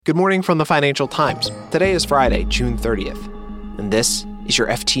Good morning from the Financial Times. Today is Friday, June 30th, and this is your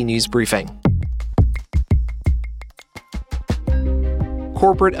FT News Briefing.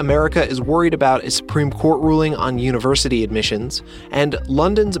 Corporate America is worried about a Supreme Court ruling on university admissions, and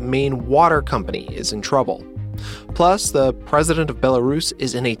London's main water company is in trouble. Plus, the president of Belarus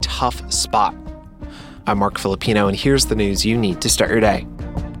is in a tough spot. I'm Mark Filipino, and here's the news you need to start your day.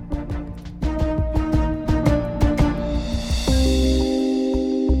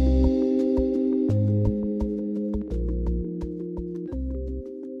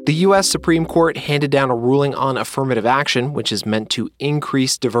 The U.S. Supreme Court handed down a ruling on affirmative action, which is meant to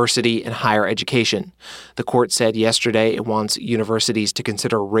increase diversity in higher education. The court said yesterday it wants universities to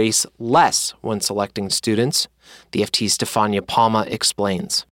consider race less when selecting students. The FT's Stefania Palma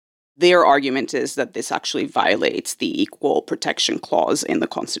explains. Their argument is that this actually violates the Equal Protection Clause in the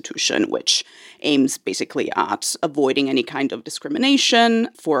Constitution, which aims basically at avoiding any kind of discrimination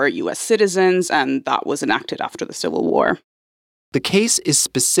for U.S. citizens, and that was enacted after the Civil War. The case is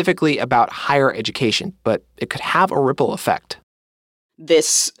specifically about higher education, but it could have a ripple effect.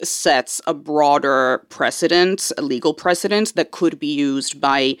 This sets a broader precedent, a legal precedent that could be used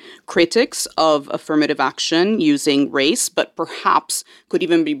by critics of affirmative action using race, but perhaps could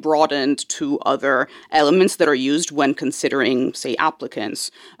even be broadened to other elements that are used when considering, say, applicants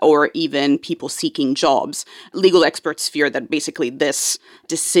or even people seeking jobs. Legal experts fear that basically this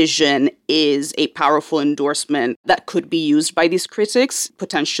decision is a powerful endorsement that could be used by these critics,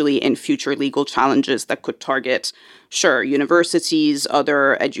 potentially in future legal challenges that could target universities,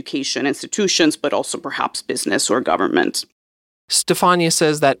 other education institutions, but also perhaps business or government. Stefania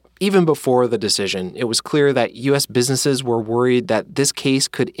says that even before the decision, it was clear that U.S. businesses were worried that this case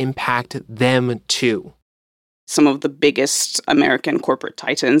could impact them too. Some of the biggest American corporate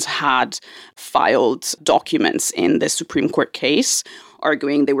titans had filed documents in the Supreme Court case,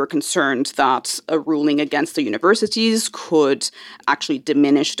 arguing they were concerned that a ruling against the universities could actually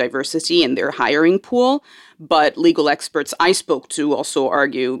diminish diversity in their hiring pool. But legal experts I spoke to also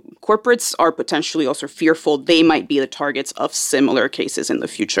argue corporates are potentially also fearful they might be the targets of similar cases in the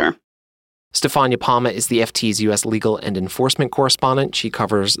future. Stefania Palma is the FT's U.S. legal and enforcement correspondent. She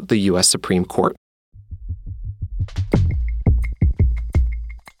covers the U.S. Supreme Court.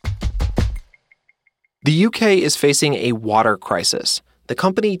 The UK is facing a water crisis. The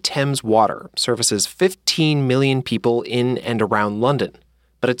company Thames Water services 15 million people in and around London,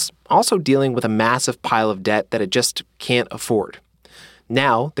 but it's also dealing with a massive pile of debt that it just can't afford.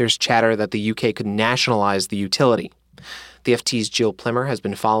 Now, there's chatter that the UK could nationalize the utility. The FT's Jill Plimmer has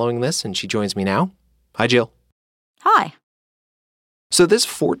been following this, and she joins me now. Hi, Jill. Hi. So this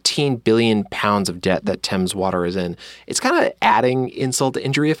 14 billion pounds of debt that Thames Water is in, it's kind of adding insult to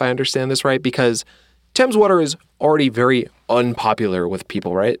injury, if I understand this right, because Thames Water is already very unpopular with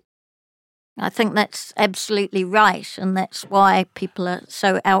people, right? I think that's absolutely right, and that's why people are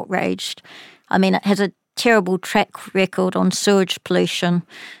so outraged. I mean, it has a terrible track record on sewage pollution.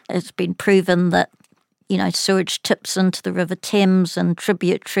 It's been proven that, sewage tips into the River Thames and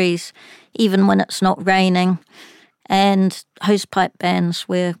tributaries, even when it's not raining, and hosepipe bans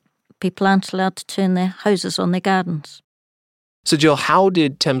where people aren't allowed to turn their hoses on their gardens. So, Jill, how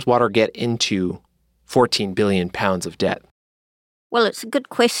did Thames Water get into 14 billion pounds of debt? Well, it's a good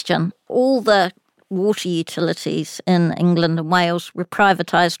question. All the water utilities in England and Wales were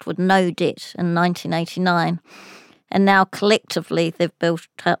privatised with no debt in 1989. And now collectively they've built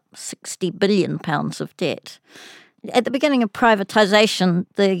up 60 billion pounds of debt. At the beginning of privatisation,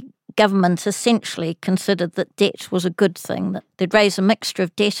 the government essentially considered that debt was a good thing, that they'd raise a mixture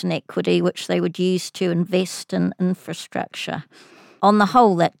of debt and equity which they would use to invest in infrastructure. On the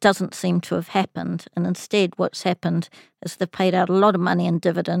whole, that doesn't seem to have happened, and instead what's happened is they've paid out a lot of money in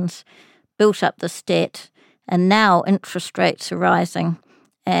dividends, built up this debt, and now interest rates are rising,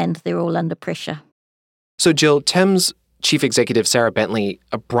 and they're all under pressure. So, Jill, Thames Chief Executive Sarah Bentley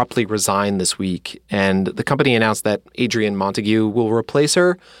abruptly resigned this week, and the company announced that Adrian Montague will replace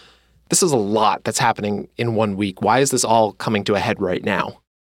her. This is a lot that's happening in 1 week. Why is this all coming to a head right now?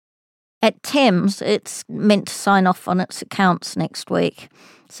 At Thames, it's meant to sign off on its accounts next week.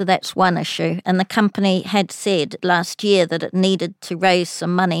 So that's one issue. And the company had said last year that it needed to raise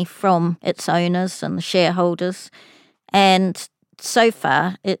some money from its owners and the shareholders. And so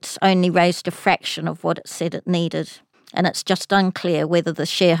far, it's only raised a fraction of what it said it needed. And it's just unclear whether the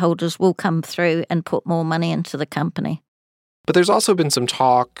shareholders will come through and put more money into the company. But there's also been some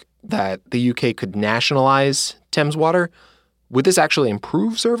talk that the UK could nationalize Thames Water. Would this actually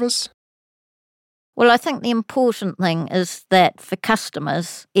improve service? Well, I think the important thing is that for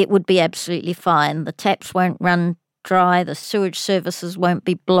customers, it would be absolutely fine. The taps won't run dry, the sewage services won't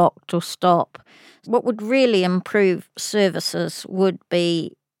be blocked or stop. What would really improve services would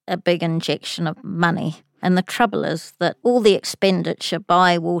be a big injection of money. And the trouble is that all the expenditure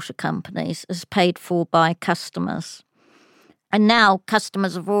by water companies is paid for by customers. And now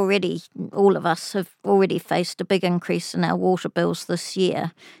customers all of us have already faced a big increase in our water bills this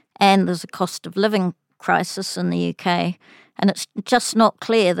year. And there's a cost of living crisis in the UK. And it's just not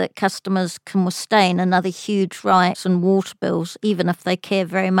clear that customers can withstand another huge rise in water bills, even if they care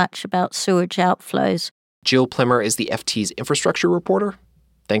very much about sewage outflows. Jill Plimmer is the FT's infrastructure reporter.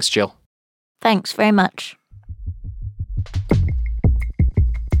 Thanks, Jill. Thanks very much.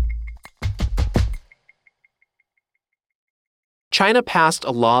 China passed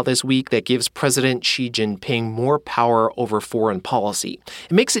a law this week that gives President Xi Jinping more power over foreign policy.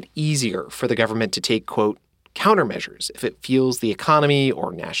 It makes it easier for the government to take, quote, countermeasures if it feels the economy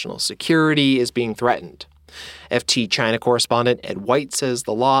or national security is being threatened. FT China correspondent Ed White says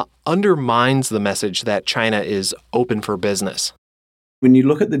the law undermines the message that China is open for business. When you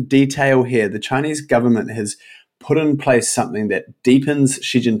look at the detail here, the Chinese government has put in place something that deepens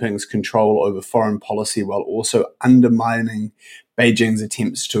Xi Jinping's control over foreign policy while also undermining Beijing's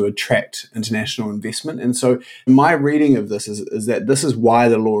attempts to attract international investment. And so my reading of this is that this is why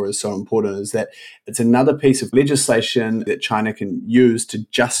the law is so important, is that it's another piece of legislation that China can use to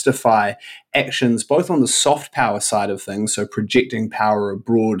justify actions both on the soft power side of things, so projecting power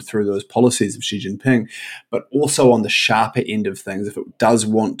abroad through those policies of Xi Jinping, but also on the sharper end of things, if it does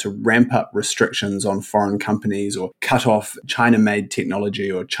want to ramp up restrictions on foreign companies or cut off China-made technology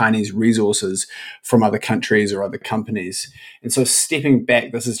or Chinese resources from other countries or other companies. And so stepping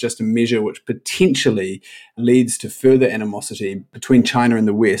back, this is just a measure which potentially leads to further animosity between China and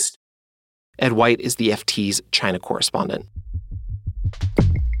the West. Ed White is the FT's China correspondent.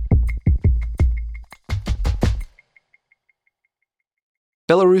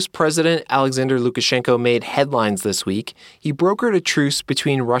 Belarus President Alexander Lukashenko made headlines this week. He brokered a truce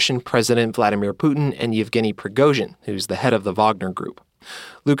between Russian President Vladimir Putin and Yevgeny Prigozhin, who's the head of the Wagner Group.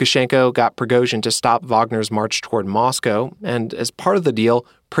 Lukashenko got Prigozhin to stop Wagner's march toward Moscow, and as part of the deal,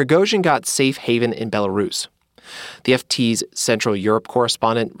 Prigozhin got safe haven in Belarus. The FT's Central Europe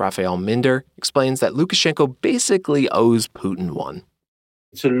correspondent, Raphael Minder, explains that Lukashenko basically owes Putin one.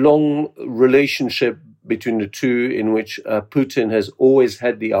 It's a long relationship between the two in which Putin has always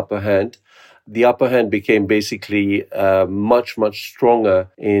had the upper hand. The upper hand became basically much, much stronger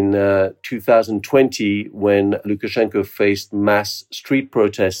in 2020 when Lukashenko faced mass street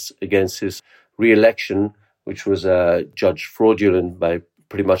protests against his re-election, which was judged fraudulent by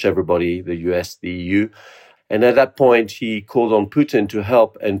pretty much everybody, the US, the EU. And at that point, he called on Putin to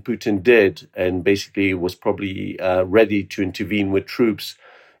help, and Putin did, and basically was probably ready to intervene with troops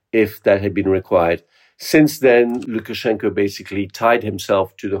if that had been required. Since then, Lukashenko basically tied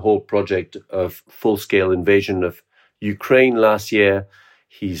himself to the whole project of full-scale invasion of Ukraine last year.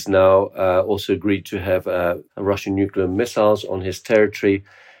 He's now also agreed to have Russian nuclear missiles on his territory.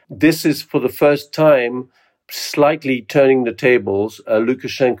 This is, for the first time, slightly turning the tables,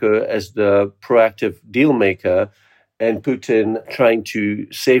 Lukashenko as the proactive deal maker and Putin trying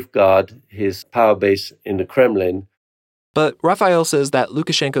to safeguard his power base in the Kremlin. But Raphael says that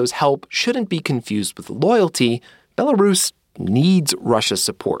Lukashenko's help shouldn't be confused with loyalty. Belarus needs Russia's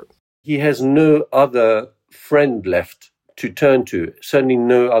support. He has no other friend left to turn to, certainly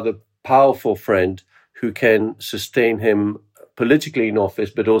no other powerful friend who can sustain him politically in office,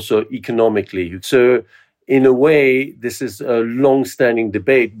 but also economically. So in a way, this is a long-standing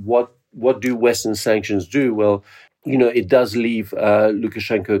debate. What do Western sanctions do? Well, it does leave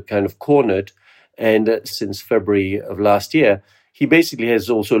Lukashenko kind of cornered. And since February of last year, he basically has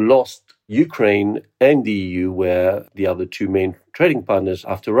also lost Ukraine and the EU, where the other two main trading partners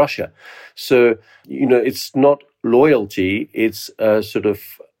after Russia. So, it's not loyalty, it's a sort of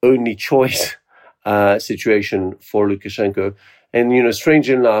only choice situation for Lukashenko. And,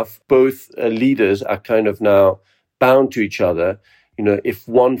 strangely enough, both leaders are kind of now bound to each other. If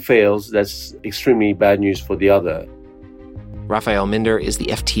one fails, that's extremely bad news for the other. Raphael Minder is the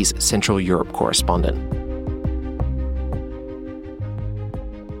FT's Central Europe correspondent.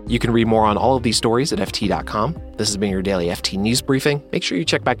 You can read more on all of these stories at FT.com. This has been your daily FT News Briefing. Make sure you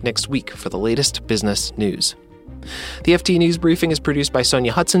check back next week for the latest business news. The FT News Briefing is produced by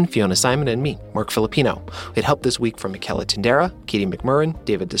Sonia Hudson, Fiona Simon, and me, Mark Filipino. We had help this week from Michaela Tindera, Katie McMurrin,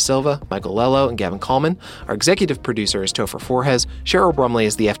 David De Silva, Michael Lello, and Gavin Coleman. Our executive producer is Topher Forhez. Cheryl Brumley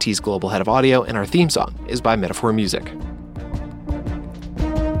is the FT's global head of audio, and our theme song is by Metaphor Music.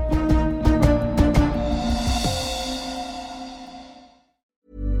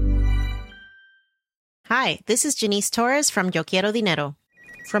 Hi, Hi, this is Janice Torres from Yo Quiero Dinero.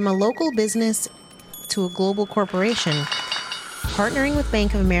 From a local business to a global corporation, partnering with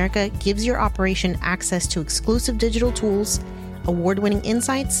Bank of America gives your operation access to exclusive digital tools, award-winning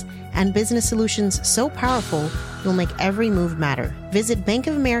insights, and business solutions so powerful you'll make every move matter. Visit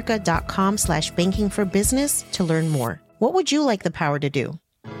bankofamerica.com/banking for business to learn more. What would you like the power to do?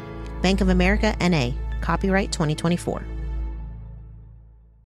 Bank of America, N.A., copyright 2024.